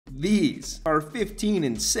These are 15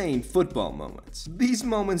 insane football moments. These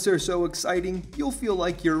moments are so exciting, you'll feel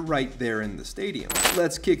like you're right there in the stadium.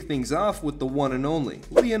 Let's kick things off with the one and only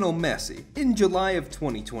Lionel Messi. In July of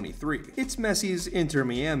 2023, it's Messi's Inter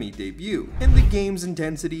Miami debut, and the game's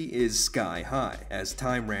intensity is sky high. As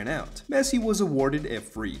time ran out, Messi was awarded a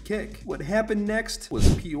free kick. What happened next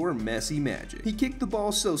was pure Messi magic. He kicked the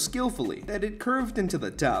ball so skillfully that it curved into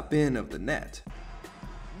the top bin of the net.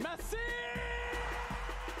 Messi!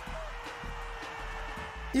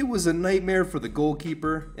 It was a nightmare for the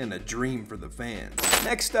goalkeeper and a dream for the fans.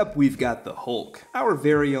 Next up, we've got the Hulk, our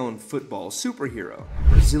very own football superhero.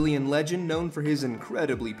 Brazilian legend known for his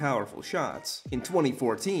incredibly powerful shots. In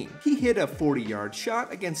 2014, he hit a 40-yard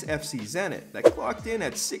shot against FC Zenit that clocked in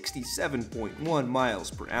at 67.1 miles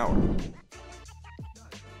per hour.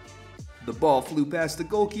 The ball flew past the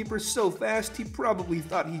goalkeeper so fast he probably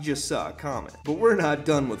thought he just saw a comet. But we're not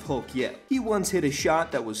done with Hulk yet. He once hit a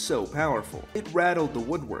shot that was so powerful, it rattled the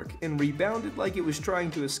woodwork and rebounded like it was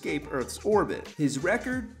trying to escape Earth's orbit. His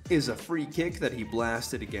record is a free kick that he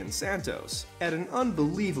blasted against Santos at an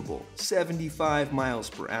unbelievable 75 miles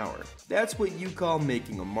per hour. That's what you call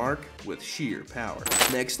making a mark with sheer power.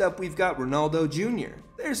 Next up, we've got Ronaldo Jr.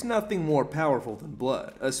 There's nothing more powerful than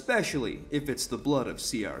blood, especially if it's the blood of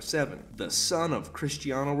CR7, the son of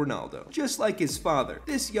Cristiano Ronaldo. Just like his father,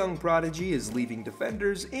 this young prodigy is leaving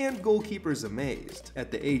defenders and goalkeepers amazed.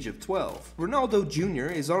 At the age of 12, Ronaldo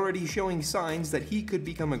Jr. is already showing signs that he could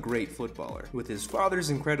become a great footballer. With his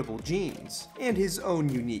father's incredible genes and his own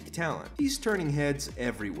unique talent, he's turning heads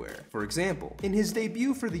everywhere. For example, in his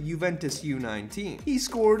debut for the Juventus U19, he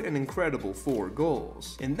scored an incredible 4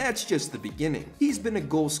 goals. And that's just the beginning. He's been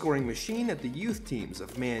a goal-scoring machine at the youth teams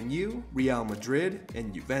of Man U, Real Madrid,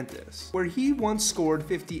 and Juventus, where he once scored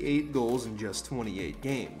 58 goals in just 28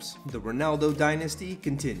 games. The Ronaldo dynasty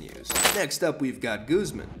continues. Next up, we've got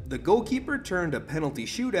Guzman. The goalkeeper turned a penalty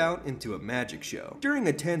shootout into a magic show. During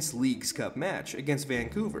a tense Leagues Cup match against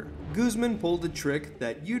Vancouver, Guzman pulled a trick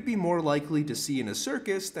that you'd be more likely to see in a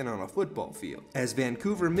circus than on a football field. As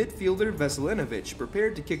Vancouver midfielder Veselinovic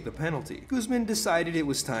prepared to kick the penalty, Guzman decided it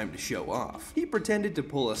was time to show off. He pretended to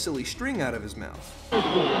pull a silly string out of his mouth.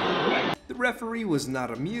 The referee was not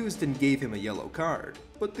amused and gave him a yellow card,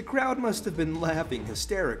 but the crowd must have been laughing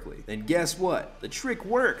hysterically. And guess what? The trick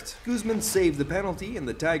worked! Guzman saved the penalty and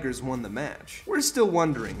the Tigers won the match. We're still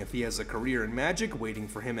wondering if he has a career in magic waiting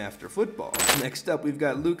for him after football. Next up, we've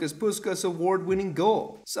got Lucas Puskás' award-winning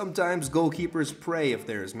goal. Sometimes goalkeepers pray if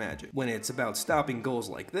there's magic. When it's about stopping goals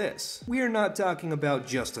like this, we are not talking about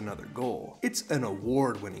just another goal. It's an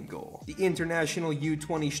award-winning goal. The international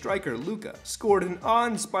U20 striker Luka scored an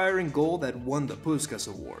awe-inspiring goal that won the Puskás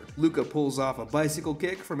Award. Luka pulls off a bicycle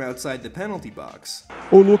kick from outside the penalty box.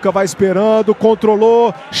 O Luka vai esperando,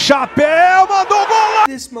 controlou, chapéu, mandou bola!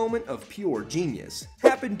 This moment of pure genius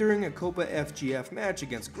happened during a Copa FGF match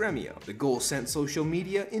against Grêmio. The goal sent social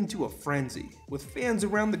media into a frenzy, with fans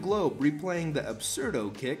around the globe replaying the absurdo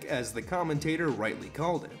kick as the commentator rightly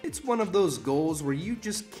called it. It's one of those goals where you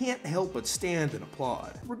just can't help but stand and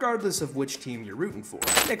applaud, regardless of which team you're rooting for.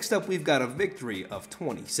 Next up, we've got a victory of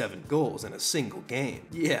 27 goals in a single game.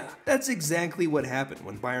 Yeah, that's exactly what happened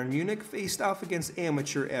when Bayern Munich faced off against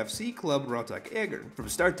amateur FC club Rotak Egern. From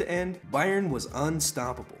start to end, Bayern was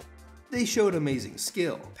unstoppable. They showed amazing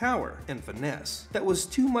skill, power, and finesse that was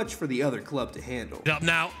too much for the other club to handle. Up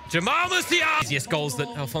now, Jamal Musiala! Easiest goals that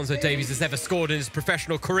Alphonso Davies has ever scored in his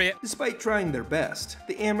professional career. Despite trying their best,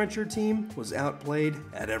 the amateur team was outplayed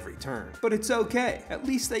at every turn. But it's okay, at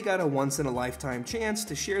least they got a once-in-a-lifetime chance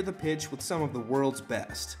to share the pitch with some of the world's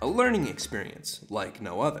best. A learning experience like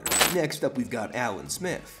no other. Next up, we've got Alan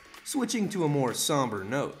Smith. Switching to a more somber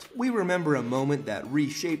note, we remember a moment that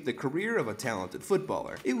reshaped the career of a talented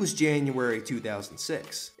footballer. It was January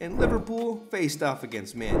 2006, and Liverpool faced off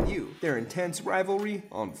against Man U, their intense rivalry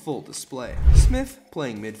on full display. Smith,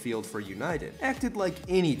 playing midfield for United, acted like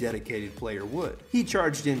any dedicated player would. He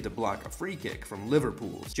charged in to block a free kick from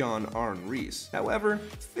Liverpool's John Arne Riis. However,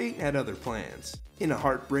 fate had other plans. In a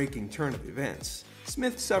heartbreaking turn of events,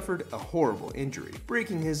 Smith suffered a horrible injury,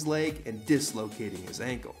 breaking his leg and dislocating his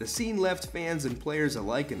ankle. The scene left fans and players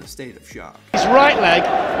alike in a state of shock. His right leg,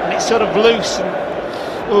 and it's sort of loose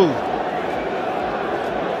and... ooh.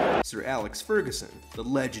 Sir Sir Alex Ferguson, the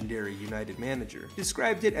legendary United manager,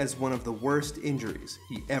 described it as one of the worst injuries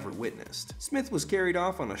he ever witnessed. Smith was carried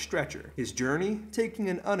off on a stretcher, his journey taking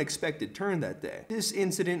an unexpected turn that day. This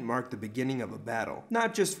incident marked the beginning of a battle,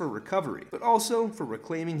 not just for recovery, but also for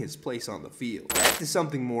reclaiming his place on the field. Back to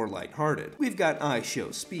something more lighthearted. We've got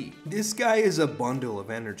iShow Speed. This guy is a bundle of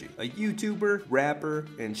energy, a YouTuber, rapper,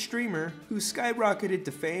 and streamer who skyrocketed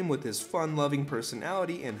to fame with his fun-loving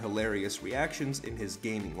personality and hilarious reactions in his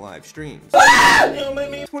gaming live streams.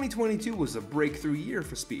 2022 was a breakthrough year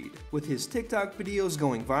for Speed, with his TikTok videos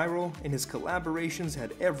going viral and his collaborations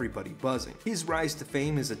had everybody buzzing. His rise to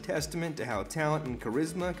fame is a testament to how talent and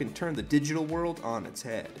charisma can turn the digital world on its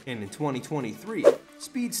head. And in 2023,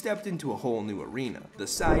 Speed stepped into a whole new arena, the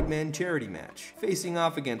Sidemen charity match. Facing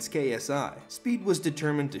off against KSI, Speed was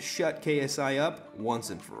determined to shut KSI up once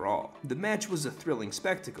and for all. The match was a thrilling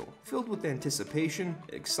spectacle, filled with anticipation,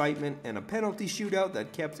 excitement, and a penalty shootout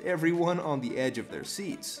that kept everyone on the edge of their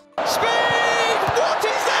seats. Speed! What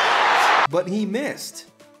is that? But he missed.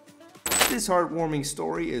 This heartwarming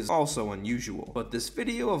story is also unusual, but this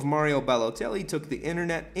video of Mario Balotelli took the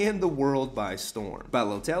internet and the world by storm.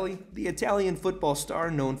 Balotelli, the Italian football star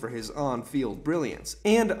known for his on-field brilliance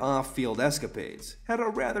and off-field escapades, had a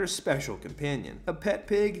rather special companion, a pet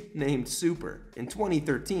pig named Super. In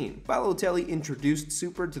 2013, Balotelli introduced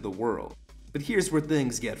Super to the world. But here's where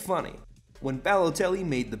things get funny. When Balotelli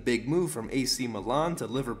made the big move from AC Milan to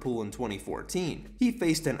Liverpool in 2014, he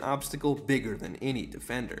faced an obstacle bigger than any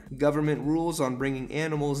defender: government rules on bringing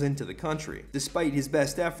animals into the country. Despite his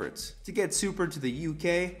best efforts to get Super to the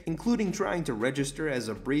UK, including trying to register as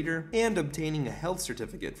a breeder and obtaining a health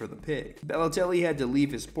certificate for the pig, Balotelli had to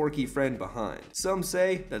leave his porky friend behind. Some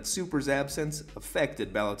say that Super's absence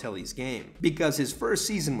affected Balotelli's game, because his first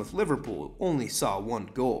season with Liverpool only saw one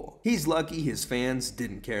goal. He's lucky his fans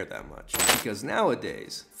didn't care that much, because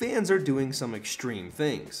nowadays, fans are doing some extreme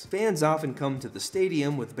things. Fans often come to the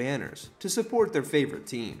stadium with banners to support their favorite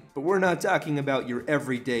team. But we're not talking about your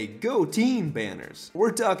everyday "Go Team" banners.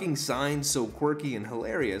 We're talking signs so quirky and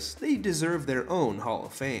hilarious they deserve their own Hall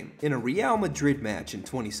of Fame. In a Real Madrid match in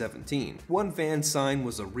 2017, one fan's sign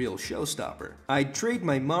was a real showstopper: "I'd trade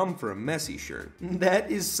my mom for a Messi shirt." That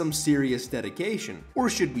is some serious dedication, or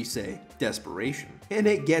should we say, desperation. And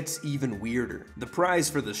it gets even weirder. The prize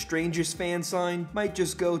for the strangest fan sign might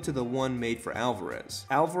just go to the one made for Alvarez.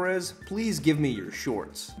 "Alvarez, please give me your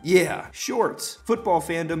shorts." Yeah, shorts. Football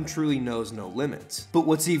fandom truly knows no limits. But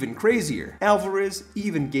what's even crazier, Alvarez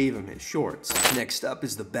even gave him his shorts. Next up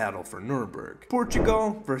is the battle for Nuremberg.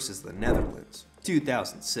 Portugal versus the Netherlands.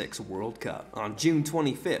 2006 World Cup. On June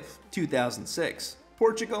 25th, 2006,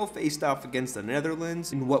 Portugal faced off against the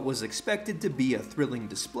Netherlands in what was expected to be a thrilling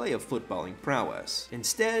display of footballing prowess.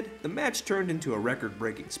 Instead, the match turned into a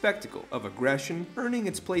record-breaking spectacle of aggression, earning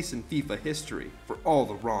its place in FIFA history for all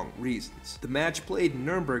the wrong reasons. The match, played in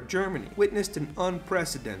Nuremberg, Germany, witnessed an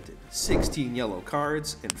unprecedented 16 yellow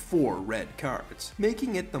cards and 4 red cards,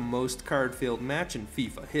 making it the most card-filled match in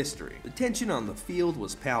FIFA history. The tension on the field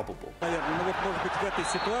was palpable.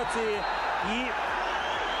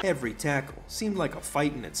 Every tackle seemed like a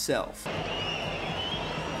fight in itself,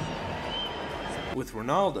 with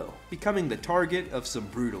Ronaldo becoming the target of some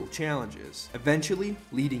brutal challenges, eventually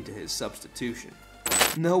leading to his substitution.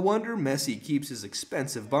 No wonder Messi keeps his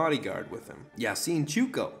expensive bodyguard with him. Yassine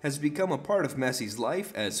Chuko has become a part of Messi's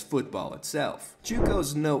life as football itself.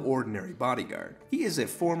 Chuko's no ordinary bodyguard. He is a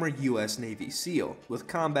former US Navy SEAL with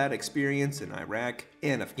combat experience in Iraq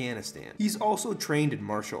and Afghanistan. He's also trained in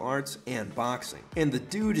martial arts and boxing. And the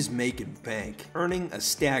dude is making bank, earning a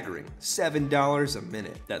staggering $7 a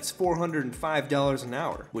minute. That's $405 an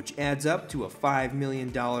hour, which adds up to a $5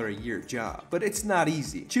 million a year job. But it's not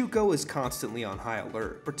easy. Chuko is constantly on high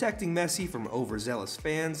alert, protecting Messi from overzealous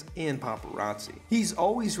fans and paparazzi. He's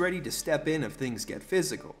always ready to step in if things get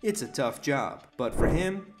physical. It's a tough job, but for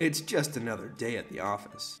him, it's just another day at the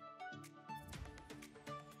office.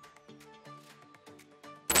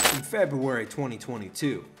 In February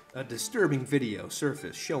 2022, a disturbing video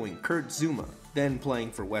surfaced showing Kurt Zouma, then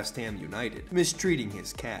playing for West Ham United, mistreating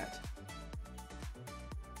his cat.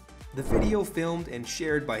 The video, filmed and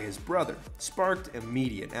shared by his brother, sparked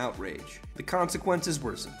immediate outrage. The consequences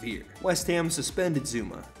were severe. West Ham suspended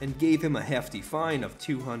Zouma and gave him a hefty fine of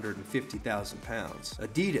 £250,000.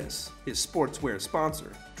 Adidas, his sportswear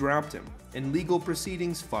sponsor, dropped him and legal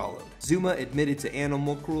proceedings followed. Zuma admitted to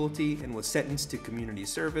animal cruelty and was sentenced to community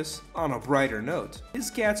service. On a brighter note,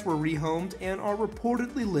 his cats were rehomed and are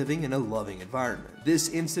reportedly living in a loving environment. This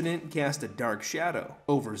incident cast a dark shadow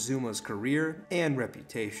over Zuma's career and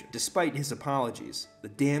reputation. Despite his apologies, the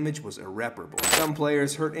damage was irreparable. Some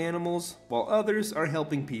players hurt animals, while others are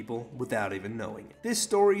helping people without even knowing it. This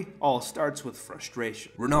story all starts with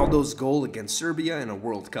frustration. Ronaldo's goal against Serbia in a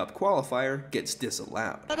World Cup qualifier gets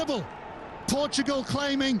disallowed. Incredible! Portugal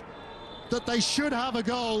claiming that they should have a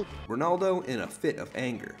goal. Ronaldo, in a fit of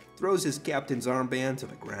anger, throws his captain's armband to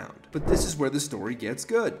the ground. But this is where the story gets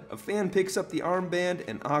good. A fan picks up the armband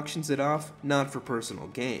and auctions it off, not for personal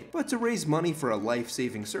gain, but to raise money for a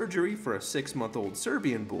life-saving surgery for a 6-month-old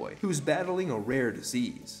Serbian boy who's battling a rare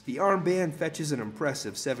disease. The armband fetches an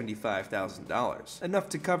impressive $75,000, enough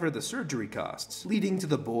to cover the surgery costs, leading to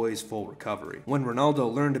the boy's full recovery. When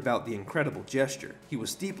Ronaldo learned about the incredible gesture, he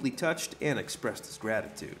was deeply touched and expressed his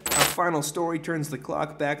gratitude. Our final story turns the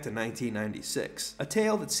clock back to 1996, a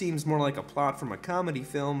tale that seems more like a plot from a comedy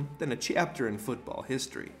film than a chapter in football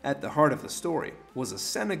history. At the heart of the story was a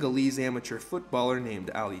Senegalese amateur footballer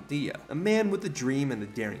named Ali Dia, a man with a dream and a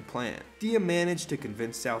daring plan. Dia managed to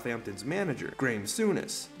convince Southampton's manager, Graham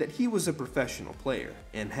Souness, that he was a professional player.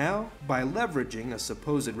 And how? By leveraging a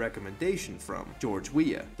supposed recommendation from George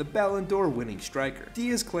Weah, the Ballon d'Or winning striker.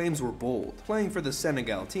 Dia's claims were bold, playing for the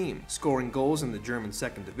Senegal team, scoring goals in the German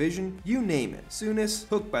 2nd Division, you name it. Souness,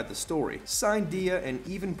 hooked by the story, signed Dia and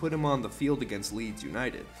even put him on the field against Leeds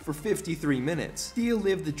United. For 53 minutes, Dia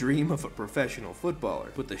lived the dream of a professional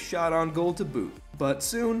footballer, with a shot on goal to boot. But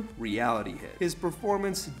soon, reality hit. His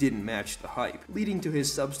performance didn't match the hype, leading to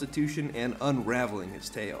his substitution and unraveling his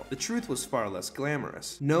tale. The truth was far less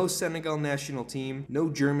glamorous. No Senegal national team, no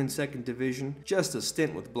German 2nd Division, just a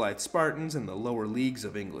stint with Blythe Spartans in the lower leagues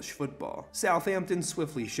of English football. Southampton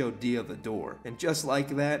swiftly showed Dia the door, and just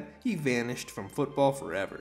like that, he vanished from football forever.